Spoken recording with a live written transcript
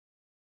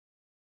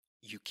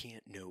you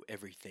can't know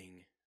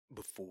everything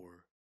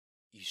before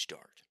you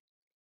start.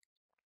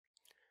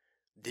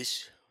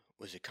 This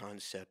was a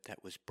concept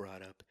that was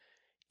brought up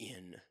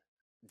in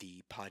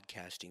the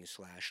podcasting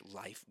slash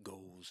life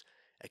goals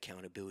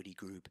accountability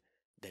group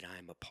that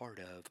I'm a part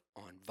of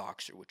on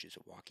Voxer, which is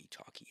a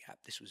walkie-talkie app.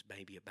 This was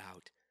maybe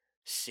about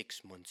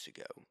 6 months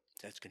ago.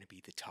 That's going to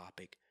be the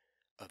topic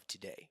of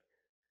today.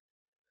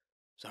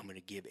 So I'm going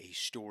to give a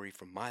story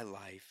from my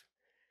life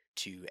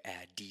to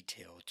add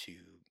detail to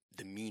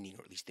the meaning,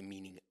 or at least the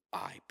meaning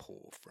I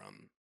pull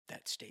from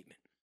that statement.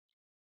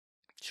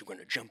 So we're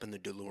going to jump in the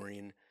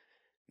DeLorean,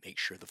 make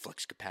sure the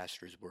flux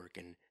capacitor is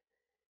working,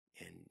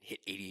 and hit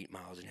 88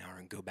 miles an hour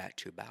and go back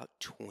to about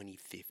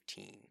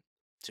 2015.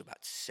 So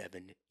about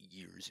 7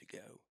 years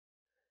ago.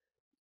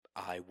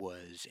 I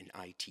was an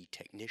IT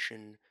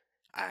technician.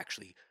 I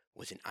actually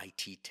was an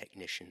IT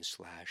technician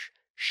slash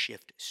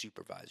shift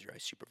supervisor. I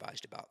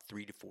supervised about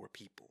 3 to 4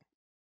 people.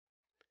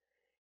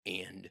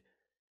 And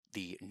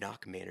the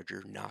NOC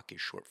manager, NOC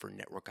is short for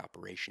Network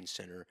Operations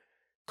Center,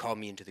 called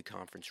me into the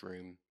conference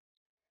room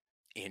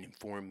and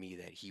informed me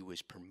that he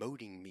was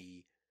promoting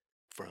me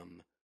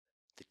from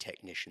the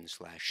technician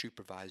slash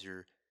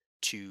supervisor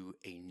to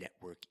a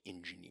network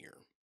engineer.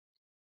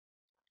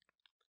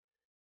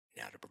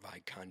 Now, to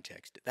provide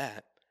context to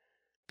that,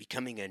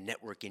 becoming a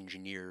network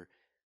engineer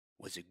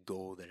was a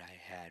goal that I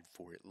had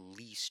for at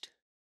least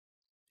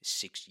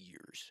 6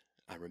 years.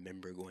 I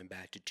remember going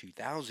back to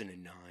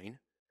 2009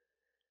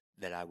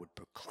 that I would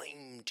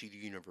proclaim to the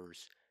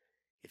universe,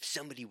 if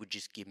somebody would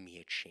just give me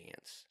a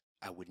chance,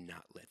 I would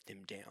not let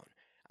them down.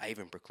 I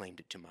even proclaimed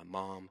it to my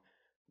mom,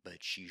 but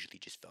she usually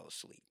just fell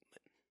asleep.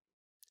 But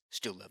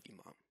still love you,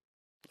 Mom.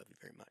 Love you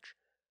very much.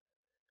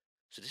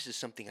 So this is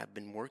something I've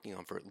been working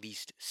on for at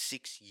least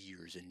 6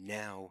 years, and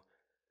now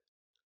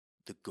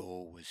the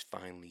goal was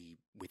finally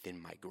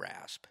within my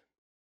grasp.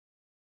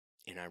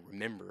 And I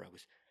remember I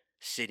was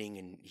sitting,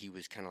 and he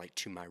was kind of like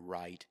to my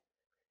right,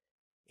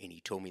 and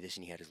he told me this,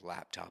 and he had his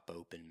laptop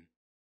open,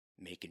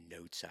 making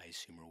notes, I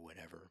assume, or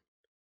whatever.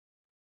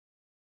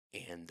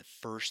 And the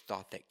first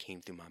thought that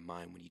came through my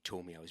mind when he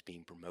told me I was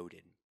being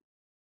promoted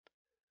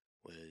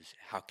was,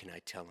 how can I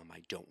tell him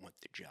I don't want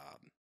the job?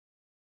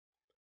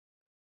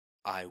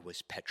 I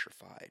was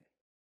petrified.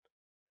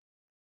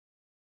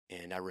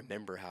 And I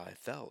remember how I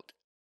felt.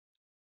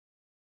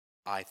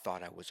 I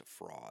thought I was a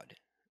fraud.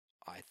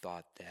 I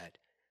thought that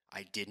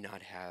I did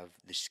not have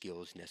the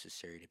skills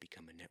necessary to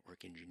become a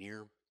network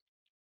engineer.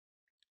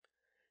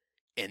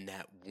 And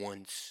that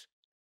once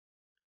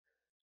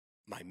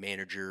my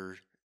manager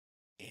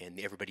and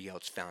everybody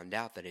else found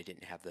out that I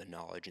didn't have the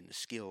knowledge and the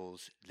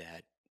skills,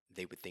 that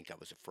they would think I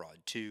was a fraud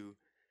too.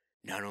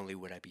 Not only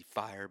would I be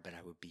fired, but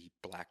I would be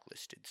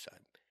blacklisted. So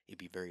it'd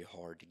be very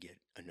hard to get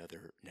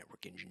another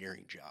network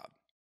engineering job.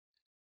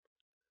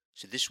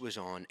 So this was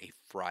on a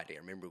Friday. I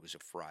remember it was a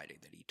Friday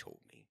that he told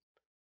me.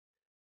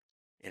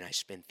 And I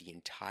spent the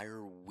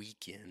entire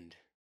weekend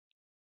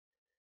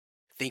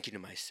thinking to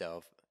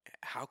myself,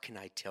 how can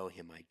I tell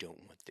him I don't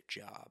want the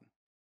job?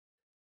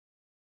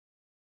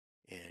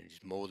 And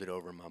just mulled it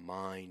over my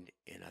mind.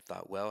 And I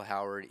thought, well,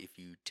 Howard, if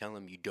you tell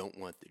him you don't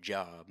want the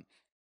job,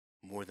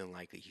 more than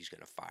likely he's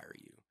going to fire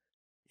you.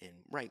 And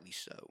rightly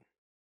so.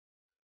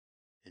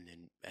 And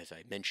then, as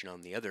I mentioned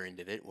on the other end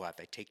of it, well, if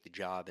I take the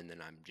job and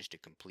then I'm just a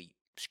complete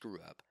screw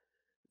up,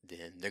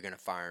 then they're going to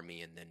fire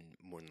me, and then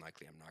more than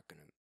likely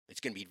it's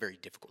going to be very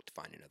difficult to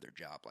find another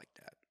job like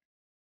that.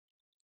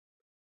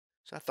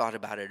 So I thought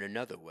about it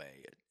another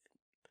way.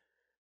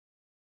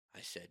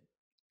 I said,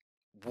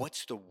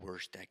 what's the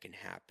worst that can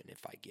happen if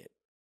I get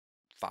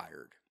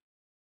fired?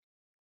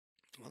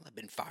 Well, I've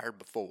been fired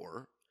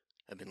before.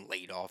 I've been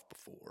laid off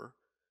before.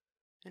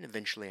 And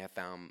eventually I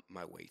found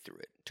my way through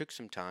it. It took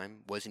some time.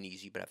 Wasn't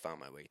easy, but I found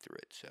my way through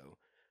it. So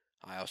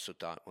I also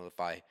thought, well, if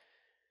I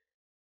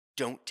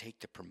don't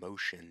take the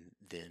promotion,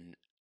 then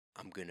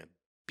I'm going to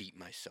beat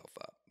myself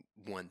up.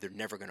 One, they're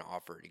never going to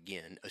offer it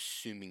again,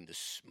 assuming the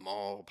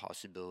small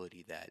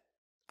possibility that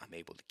I'm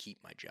able to keep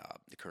my job,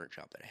 the current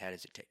job that I had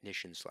as a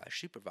technician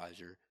slash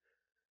supervisor.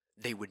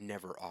 They would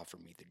never offer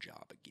me the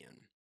job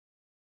again.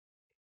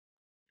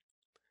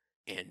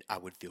 And I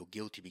would feel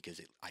guilty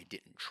because I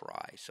didn't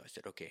try. So I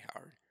said, okay,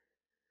 Howard,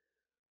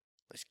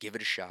 let's give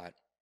it a shot.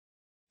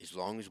 As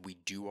long as we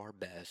do our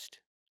best,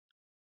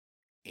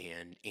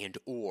 and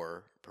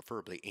or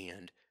preferably,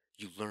 and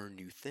you learn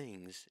new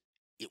things,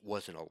 it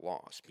wasn't a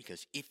loss.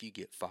 Because if you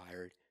get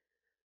fired,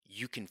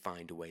 you can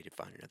find a way to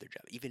find another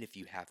job. Even if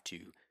you have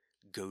to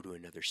go to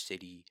another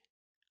city,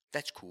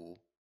 that's cool.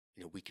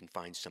 We can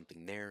find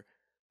something there.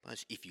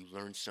 Plus, if you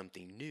learn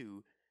something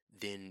new,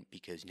 then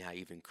because now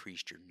you've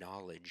increased your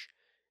knowledge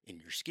and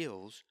your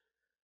skills,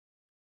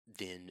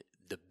 then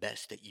the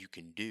best that you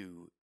can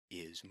do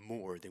is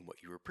more than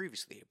what you were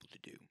previously able to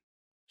do.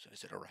 So I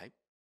said, all right,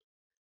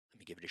 let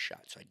me give it a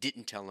shot. So I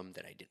didn't tell him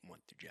that I didn't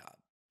want the job.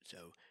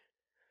 So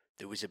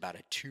there was about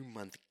a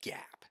 2-month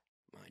gap,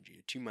 mind you,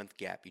 a 2-month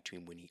gap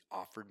between when he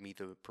offered me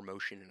the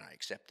promotion and I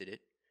accepted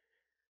it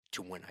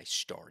to when I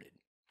started.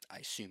 I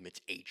assume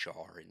it's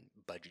HR and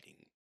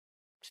budgeting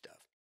stuff.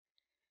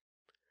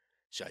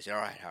 So I said,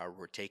 all right, Howard,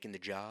 we're taking the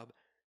job.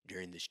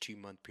 During this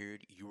 2-month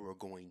period, you are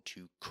going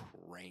to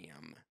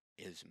cram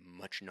as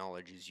much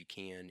knowledge as you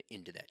can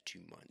into that 2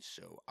 months.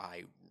 So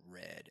I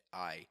read,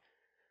 I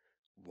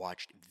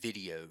watched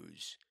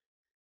videos,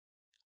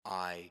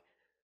 I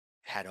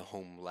had a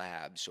home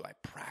lab, so I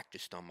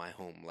practiced on my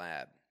home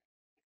lab,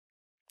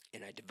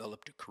 and I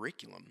developed a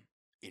curriculum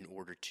in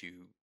order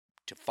to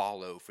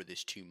follow for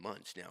this 2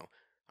 months. Now,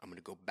 I'm going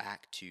to go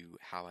back to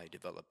how I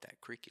developed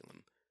that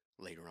curriculum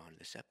later on in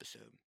this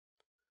episode.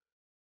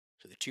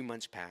 So the 2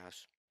 months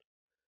pass.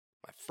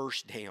 My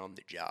first day on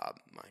the job,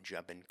 mind you,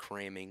 I've been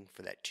cramming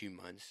for that 2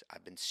 months.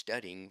 I've been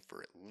studying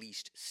for at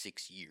least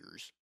 6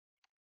 years.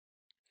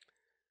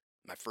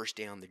 My first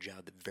day on the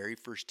job, the very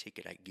first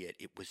ticket I get,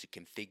 it was a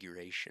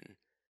configuration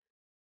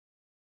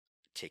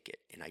ticket,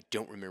 and I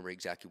don't remember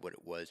exactly what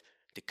it was.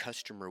 The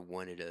customer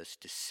wanted us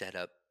to set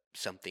up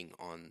something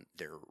on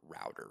their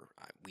router.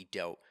 We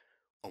dealt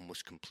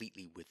almost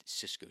completely with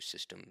Cisco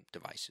system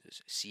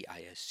devices,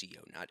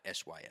 CISCO, not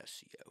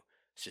SYSCO.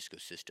 Cisco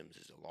Systems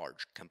is a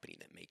large company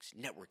that makes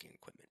networking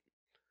equipment.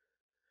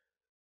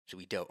 So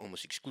we dealt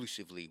almost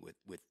exclusively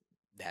with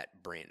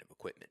that brand of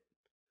equipment.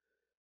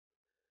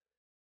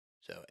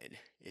 So, and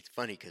it's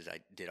funny because I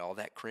did all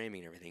that cramming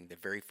and everything. The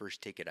very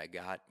first ticket I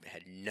got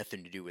had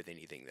nothing to do with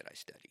anything that I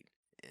studied.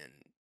 And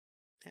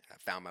I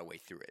found my way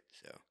through it.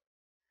 So,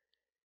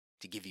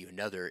 to give you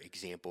another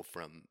example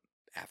from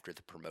after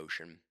the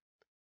promotion,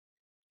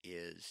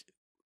 is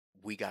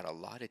we got a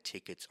lot of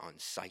tickets on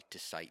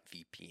site-to-site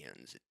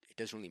VPNs. It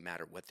doesn't really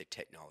matter what the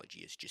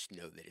technology is, just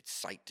know that it's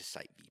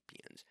site-to-site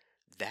VPNs.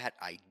 That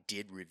I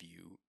did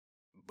review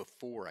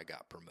before I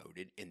got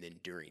promoted and then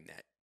during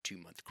that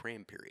 2-month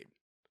cram period.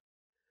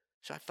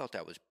 So I felt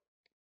that was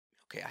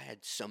okay. I had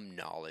some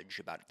knowledge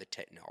about the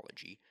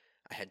technology.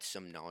 I had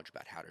some knowledge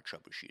about how to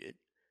troubleshoot it.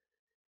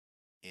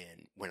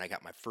 And when I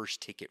got my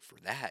first ticket for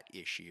that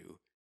issue,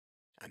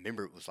 I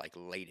remember it was like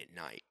late at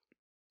night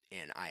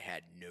and I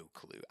had no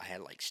clue. I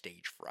had like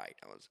stage fright.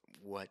 I was,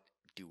 what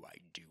do I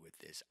do with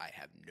this? I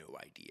have no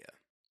idea.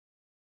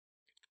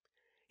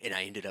 And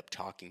I ended up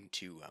talking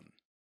to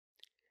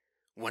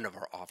one of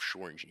our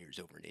offshore engineers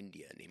over in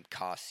India named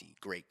Kasi,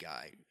 great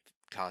guy.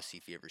 Kasi,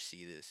 if you ever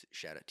see this,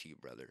 shout out to you,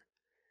 brother.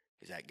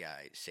 Because that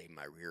guy saved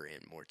my rear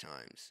end more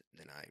times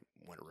than I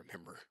want to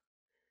remember.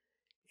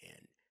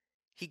 And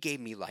he gave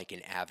me like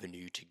an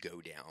avenue to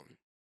go down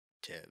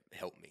to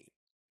help me.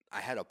 I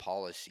had a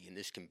policy, and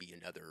this can be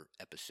another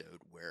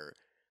episode, where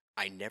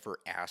I never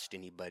asked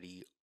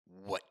anybody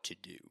what to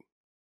do.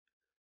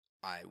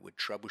 I would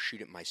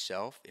troubleshoot it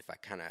myself if I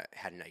kind of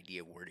had an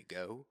idea where to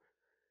go.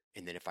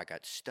 And then if I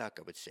got stuck,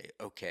 I would say,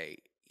 okay,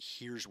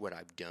 here's what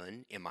I've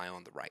done. Am I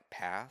on the right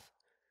path?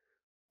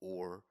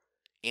 Or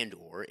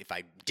if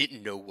I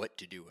didn't know what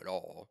to do at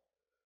all,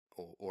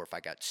 or if I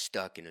got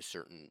stuck in a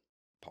certain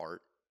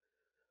part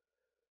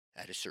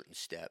at a certain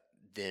step,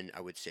 then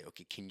I would say,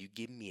 okay, can you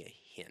give me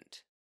a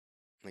hint?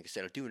 Like I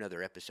said, I'll do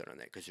another episode on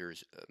that because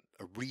there's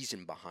a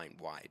reason behind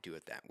why I do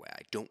it that way.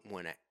 I don't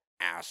want to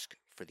ask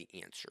for the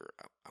answer.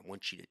 I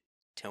want you to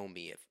tell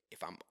me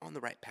if I'm on the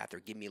right path, or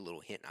give me a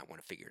little hint and I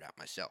want to figure it out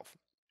myself.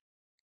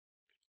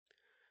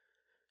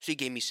 So he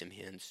gave me some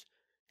hints,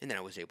 and then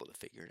I was able to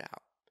figure it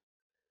out.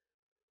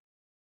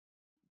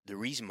 The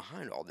reason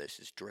behind all this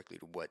is directly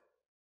to what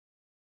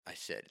I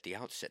said at the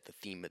outset, the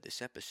theme of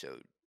this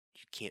episode.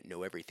 You can't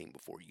know everything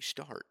before you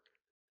start.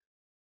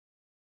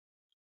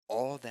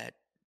 All that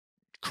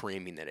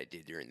cramming that I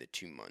did during the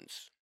 2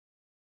 months,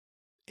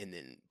 and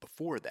then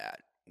before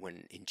that,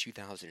 when in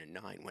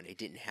 2009, when I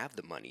didn't have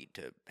the money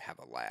to have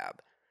a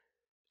lab,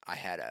 I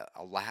had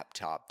a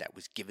laptop that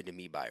was given to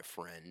me by a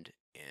friend,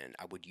 and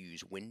I would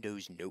use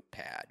Windows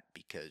Notepad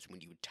because when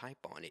you would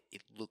type on it,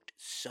 it looked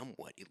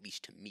somewhat, at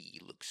least to me,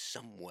 looked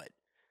somewhat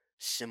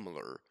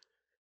similar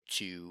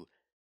to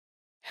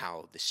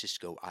how the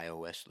Cisco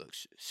IOS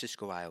looks.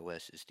 Cisco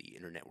IOS is the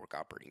Internet Network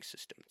Operating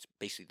System. It's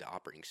basically the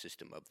operating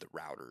system of the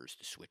routers,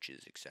 the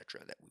switches,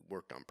 etc. that we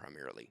worked on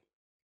primarily.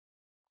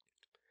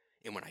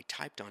 And when I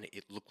typed on it,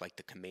 it looked like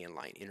the command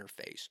line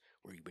interface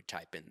where you would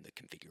type in the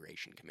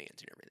configuration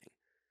commands and everything.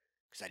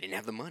 Because I didn't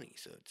have the money,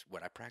 so it's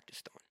what I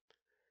practiced on.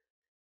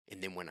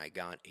 And then when I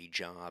got a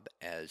job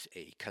as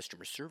a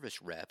customer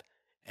service rep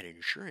at an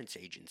insurance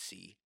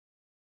agency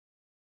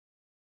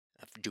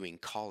doing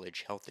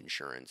college health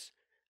insurance,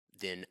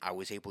 then I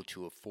was able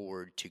to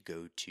afford to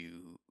go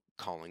to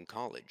Collin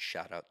College.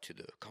 Shout out to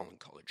the Collin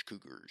College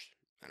Cougars.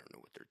 I don't know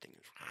what their thing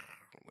is.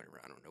 Whatever.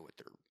 I don't know what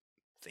their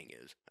thing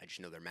is. I just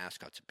know their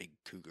mascot's a big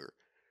cougar,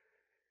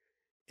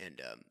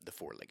 and the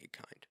four-legged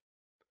kind.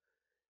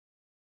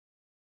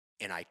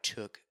 And I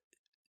took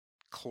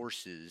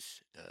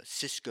courses,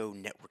 Cisco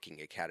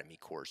Networking Academy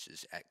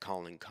courses at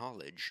Collin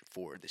College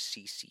for the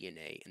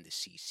CCNA and the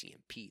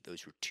CCNP.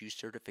 Those were two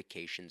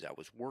certifications I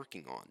was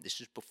working on.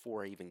 This is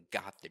before I even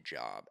got the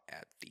job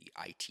at the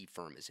IT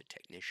firm as a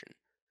technician.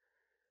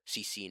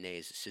 CCNA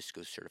is a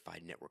Cisco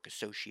Certified Network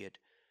Associate.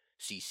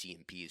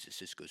 CCNP is a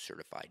Cisco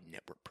Certified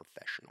Network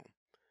Professional.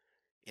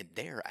 And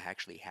there I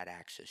actually had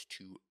access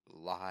to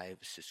live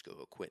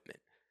Cisco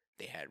equipment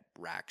They had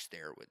racks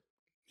there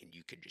and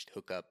you could just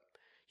hook up.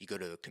 You go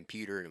to a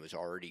computer and it was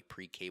already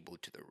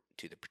pre-cabled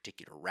to the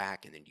particular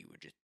rack, and then you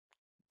would just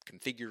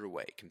configure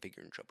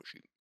and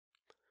troubleshoot.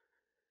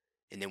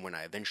 And then when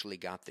I eventually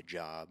got the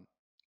job,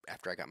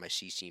 after I got my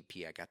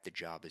CCNP, I got the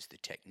job as the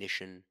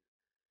technician.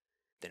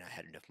 Then I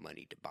had enough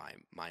money to buy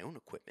my own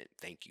equipment.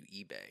 Thank you,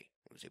 eBay.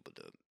 I was able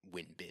to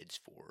win bids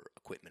for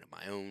equipment of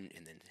my own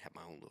and then have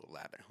my own little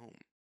lab at home.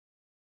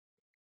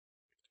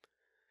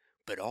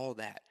 But all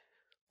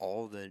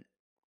the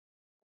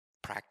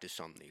practice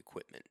on the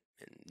equipment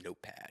and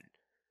Notepad,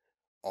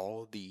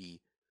 all the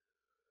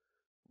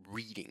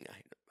reading,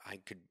 I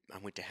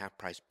went to Half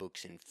Price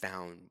Books and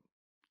found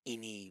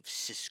any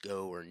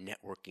Cisco or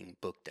networking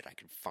book that I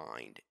could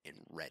find and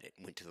read it.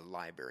 Went to the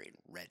library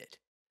and read it.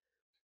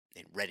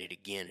 And read it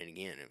again and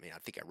again. I mean, I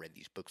think I read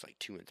these books like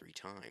 2 and 3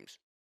 times.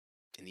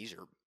 And these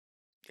are,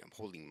 I'm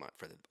holding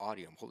for the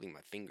audio, I'm holding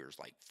my fingers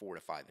like 4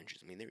 to 5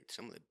 inches. I mean,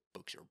 some of the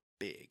books are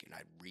big, and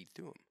I'd read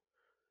through them.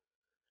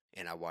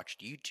 And I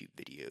watched YouTube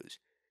videos.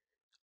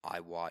 I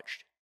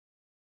watched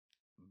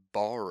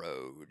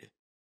borrowed,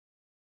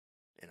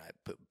 and I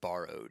put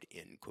borrowed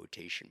in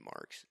quotation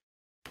marks,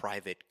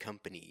 private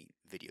company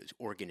videos,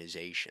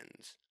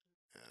 organizations.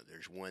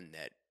 There's one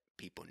that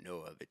people know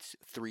of. It's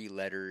 3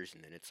 letters,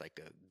 and then it's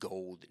like a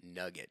gold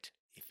nugget,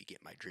 if you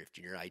get my drift.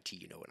 In your IT,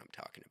 you know what I'm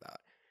talking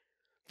about.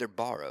 They're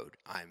borrowed.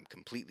 I'm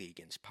completely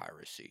against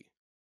piracy.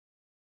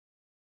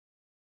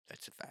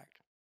 That's a fact.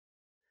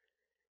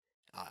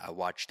 I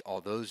watched all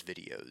those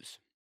videos.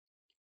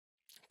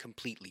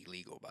 Completely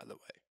legal, by the way.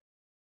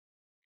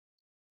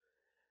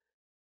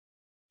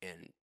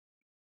 And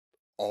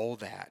all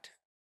that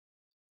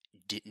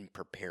didn't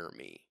prepare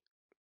me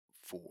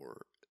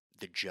for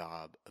the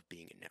job of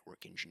being a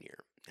network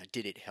engineer. Now,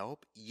 did it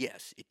help?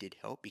 Yes, it did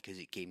help because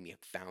it gave me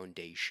a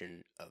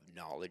foundation of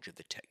knowledge of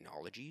the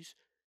technologies.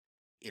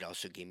 It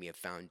also gave me a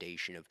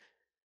foundation of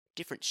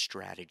different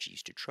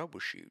strategies to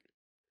troubleshoot.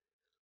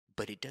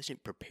 But it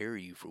doesn't prepare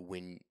you for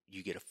when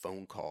you get a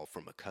phone call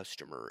from a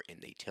customer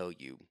and they tell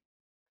you,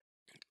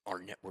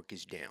 our network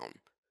is down.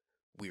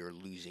 We are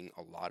losing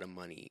a lot of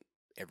money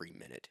every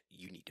minute.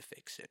 You need to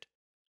fix it.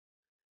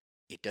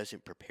 It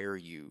doesn't prepare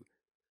you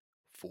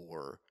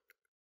for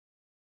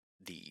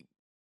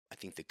I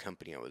think the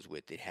company I was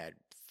with, it had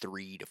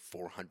 300 to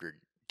 400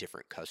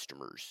 different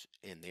customers,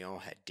 and they all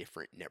had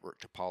different network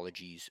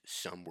topologies.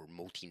 Some were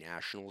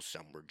multinational,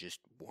 some were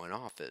just one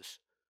office.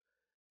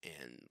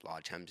 And a lot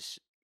of times,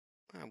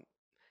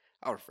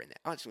 I'll refrain that.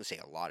 I was going to say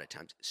a lot of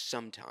times,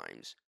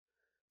 sometimes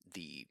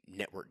the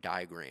network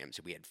diagrams,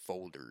 we had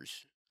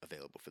folders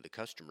available for the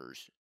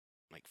customers,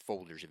 like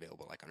folders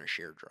available like on a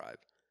shared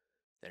drive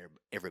that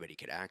everybody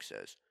could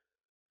access.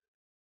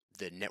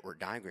 The network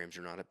diagrams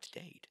are not up to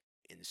date.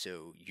 And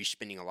so you're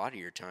spending a lot of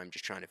your time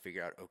just trying to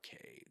figure out,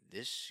 okay,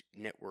 this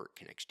network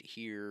connects to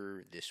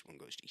here, this one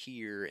goes to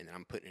here, and then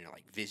I'm putting in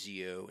like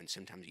Visio, and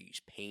sometimes you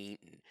use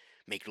Paint and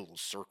make a little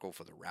circle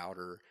for the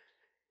router.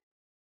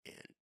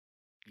 And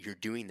you're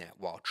doing that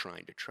while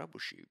trying to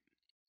troubleshoot.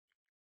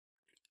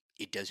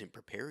 It doesn't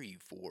prepare you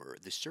for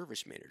the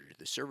service manager.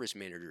 The service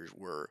managers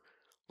were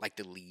like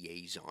the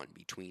liaison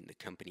between the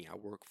company I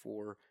work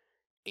for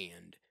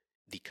and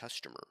the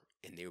customer.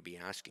 And they would be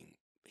asking,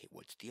 hey,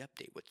 what's the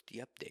update? What's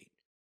the update?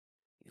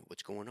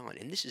 What's going on?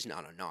 And this is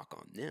not a knock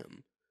on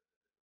them.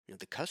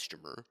 The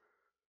customer,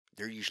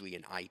 they're usually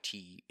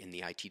in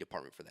the IT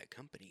department for that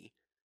company.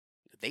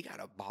 They got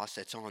a boss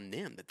that's on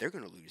them that they're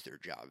going to lose their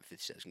job if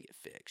this doesn't get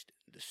fixed.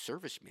 The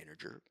service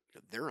manager,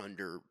 they're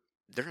under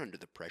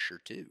the pressure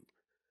too.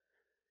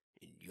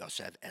 And you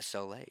also have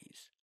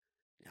SLAs.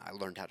 Now, I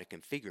learned how to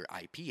configure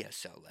IP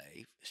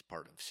SLA as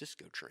part of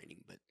Cisco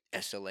training, but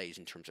SLAs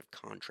in terms of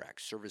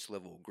contracts, service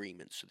level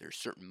agreements, so there's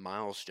certain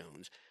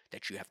milestones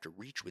that you have to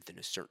reach within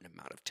a certain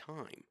amount of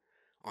time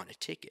on a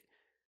ticket.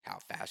 How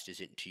fast is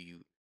it until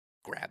you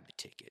grab the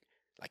ticket,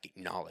 like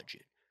acknowledge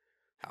it?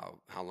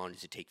 How long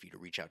does it take for you to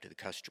reach out to the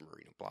customer?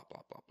 Blah,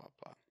 blah, blah, blah,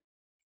 blah.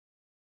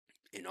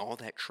 And all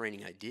that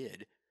training I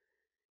did,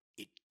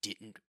 it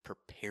didn't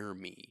prepare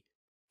me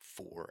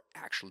for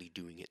actually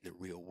doing it in the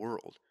real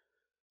world.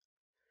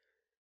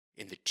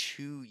 In the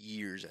 2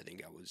 years, I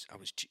think I was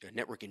a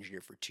network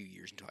engineer for 2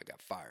 years until I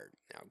got fired.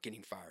 Now,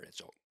 getting fired,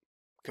 that's a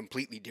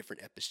completely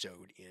different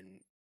episode in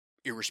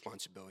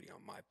irresponsibility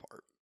on my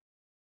part.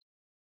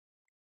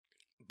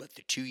 But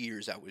the 2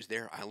 years I was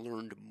there, I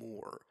learned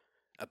more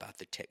about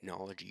the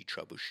technology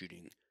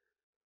troubleshooting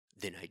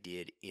than I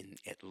did in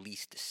at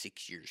least the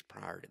 6 years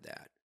prior to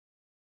that.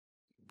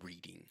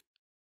 Reading,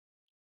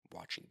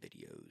 watching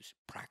videos,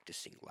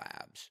 practicing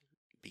labs,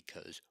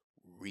 because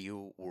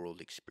real world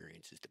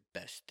experience is the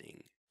best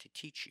thing to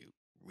teach you.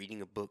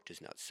 Reading a book does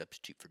not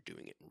substitute for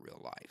doing it in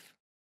real life.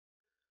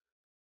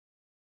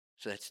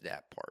 So that's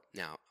that part.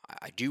 Now,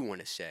 I do want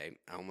to say,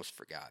 I almost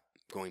forgot,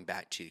 going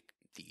back to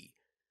the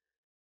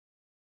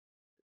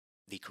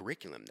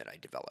curriculum that I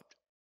developed.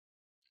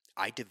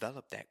 I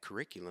developed that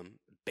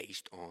curriculum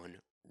based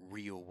on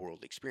real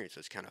world experience. So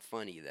it's kind of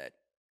funny that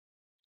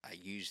I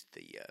used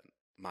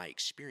my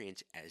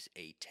experience as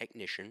a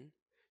technician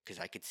because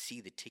I could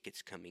see the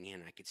tickets coming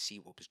in. I could see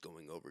what was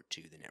going over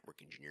to the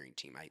network engineering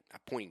team. I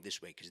pointed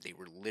this way because they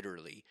were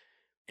literally,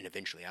 and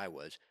eventually I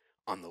was,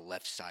 on the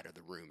left side of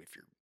the room. If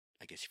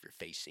you're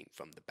facing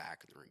from the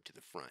back of the room to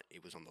the front,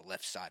 it was on the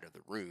left side of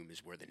the room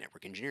is where the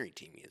network engineering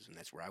team is, and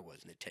that's where I was,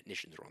 and the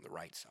technicians were on the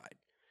right side.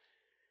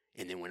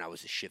 And then when I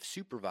was a shift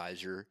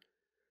supervisor,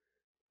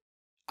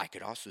 I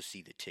could also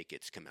see the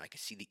tickets coming. I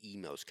could see the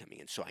emails coming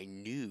in. So I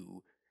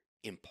knew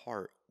in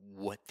part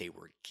what they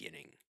were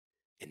getting.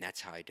 And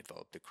that's how I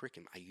developed the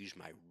curriculum. I used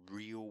my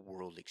real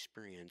world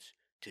experience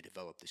to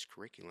develop this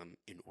curriculum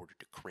in order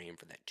to cram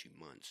for that 2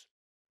 months.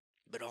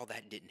 But all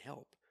that didn't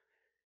help.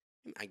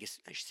 I guess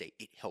I should say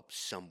it helped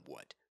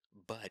somewhat,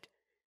 but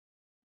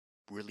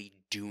really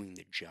doing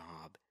the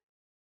job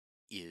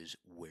is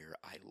where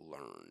I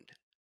learned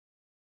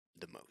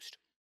the most.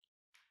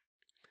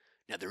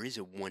 Now, there is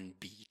a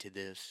 1B to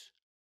this.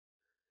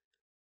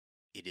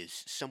 It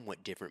is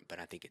somewhat different, but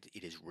I think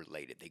it is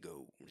related. They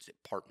go,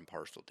 part and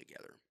parcel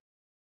together.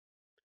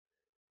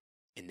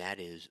 And that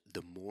is,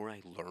 the more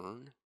I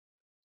learn,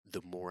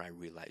 the more I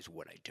realize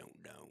what I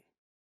don't know.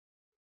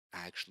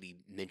 I actually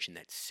mentioned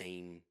that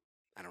same,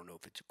 I don't know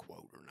if it's a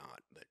quote or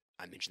not, but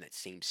I mentioned that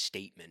same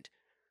statement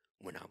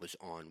when I was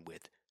on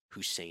with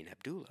Hussein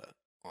Abdullah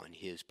on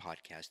his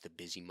podcast, The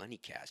Busy Money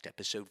Cast,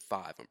 episode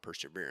 5 on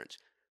perseverance,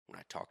 when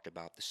I talked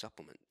about the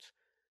supplements.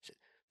 I said,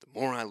 the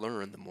more I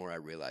learn, the more I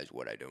realize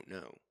what I don't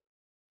know.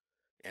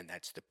 And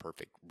that's the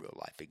perfect real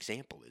life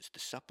example is the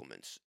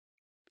supplements.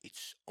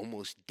 It's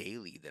almost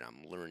daily that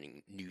I'm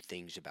learning new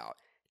things about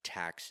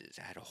taxes.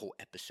 I had a whole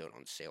episode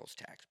on sales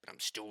tax, but I'm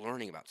still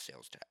learning about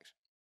sales tax.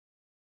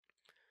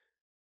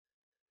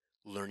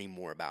 Learning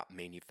more about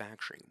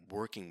manufacturing,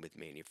 working with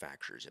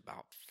manufacturers,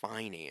 about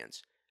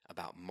finance,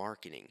 about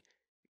marketing.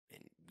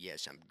 And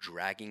yes, I'm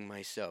dragging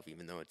myself,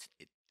 even though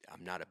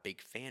I'm not a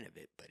big fan of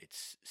it, but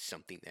it's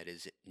something that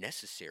is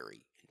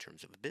necessary in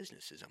terms of a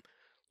business. Is I'm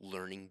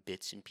learning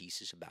bits and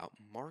pieces about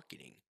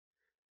marketing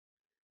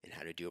and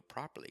how to do it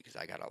properly, because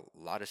I got a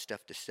lot of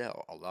stuff to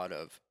sell. A lot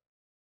of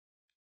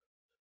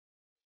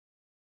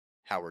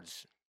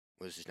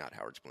not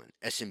Howard's Blend,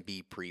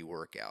 SMB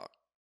pre-workout.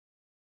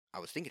 I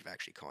was thinking of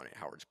actually calling it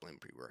Howard's Blend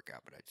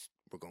pre-workout, but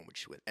we're going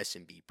with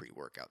SMB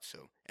pre-workout.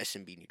 So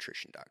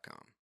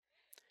SMBnutrition.com.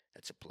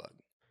 That's a plug.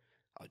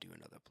 I'll do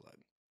another plug.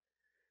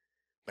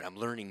 But I'm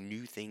learning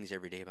new things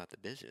every day about the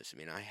business. I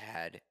mean,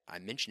 I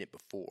mentioned it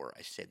before.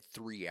 I said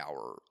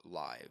 3-hour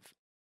live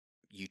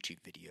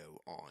YouTube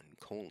video on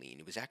choline.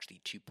 It was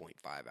actually 2.5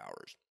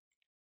 hours.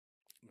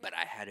 But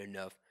I had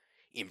enough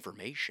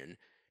information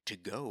to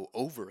go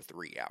over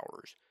 3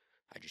 hours.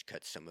 I just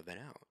cut some of it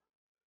out.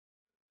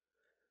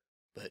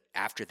 But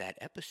after that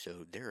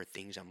episode, there are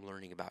things I'm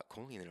learning about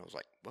choline, and I was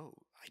like, whoa,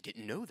 I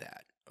didn't know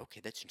that.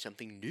 Okay, that's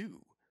something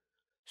new.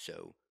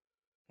 So,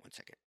 one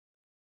second.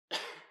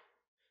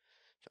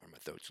 Sorry, my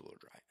throat's a little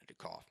dry. I had to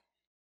cough.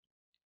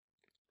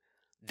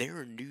 There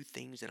are new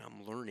things that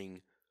I'm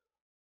learning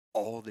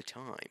all the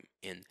time.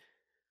 And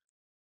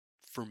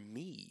for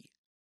me,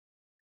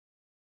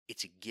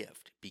 it's a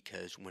gift,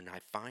 because when I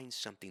find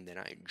something that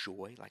I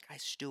enjoy, like I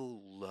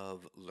still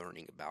love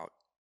learning about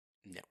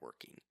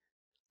networking.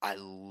 I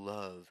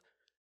love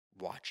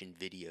watching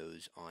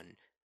videos on,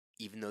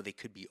 even though they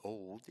could be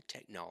old, the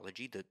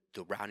technology,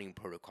 the routing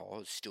protocol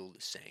is still the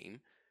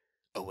same.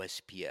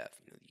 OSPF,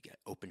 you got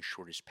Open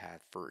Shortest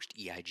Path First,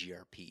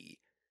 EIGRP.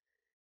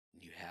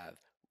 You have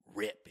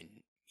RIP, and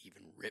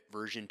even RIP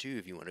version 2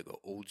 if you want to go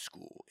old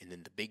school. And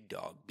then the big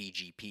dog,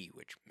 BGP,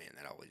 which, man,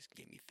 that always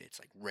gave me fits.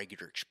 Like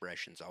regular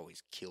expressions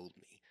always killed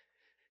me.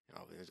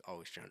 It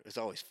was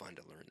always fun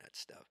to learn that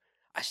stuff.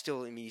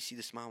 You see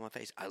the smile on my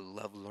face. I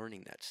love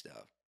learning that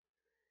stuff.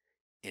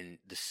 And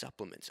the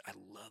supplements, I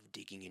love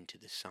digging into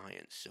the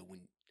science. So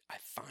when I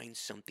find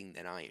something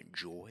that I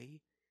enjoy,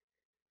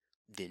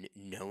 then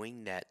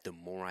knowing that the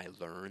more I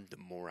learn, the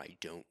more I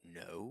don't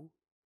know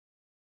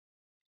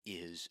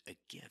is a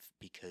gift,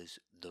 because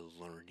the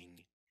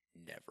learning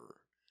never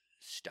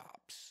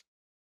stops.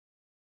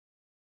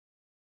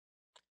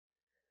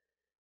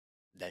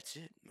 That's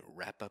it. We'll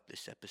wrap up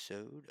this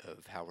episode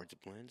of Howard's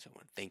Blends. I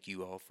want to thank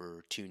you all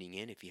for tuning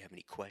in. If you have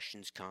any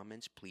questions,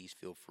 comments, please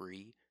feel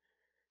free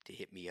to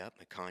hit me up.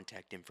 My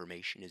contact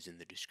information is in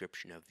the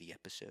description of the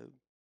episode.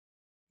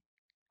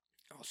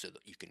 Also,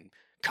 you can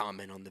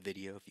comment on the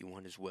video if you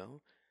want as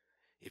well.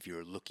 If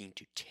you're looking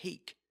to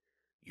take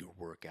your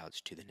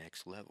workouts to the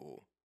next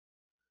level,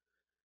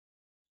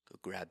 go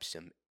grab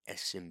some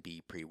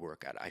SMB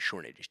pre-workout. I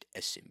shorten it just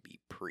SMB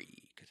pre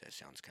because that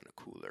sounds kind of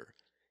cooler.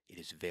 It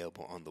is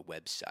available on the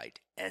website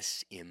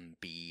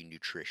SMB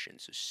Nutrition.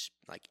 So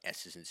like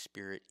S is in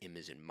spirit, M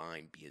is in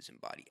mind, B is in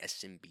body.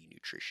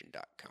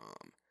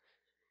 SMBnutrition.com.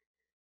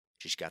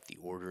 Just got the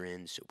order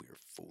in, so we are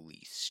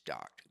fully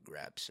stocked.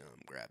 Grab some.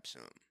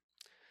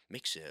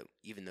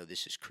 Even though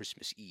this is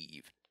Christmas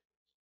Eve,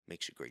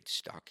 makes a great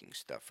stocking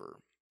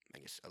stuffer. I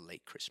guess a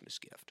late Christmas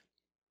gift.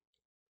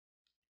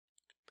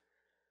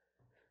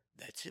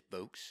 That's it,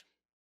 folks.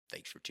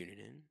 Thanks for tuning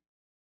in.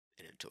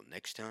 And until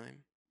next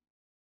time,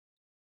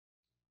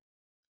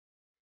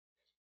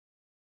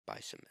 buy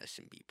some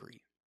S&B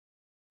Brie.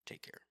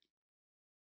 Take care.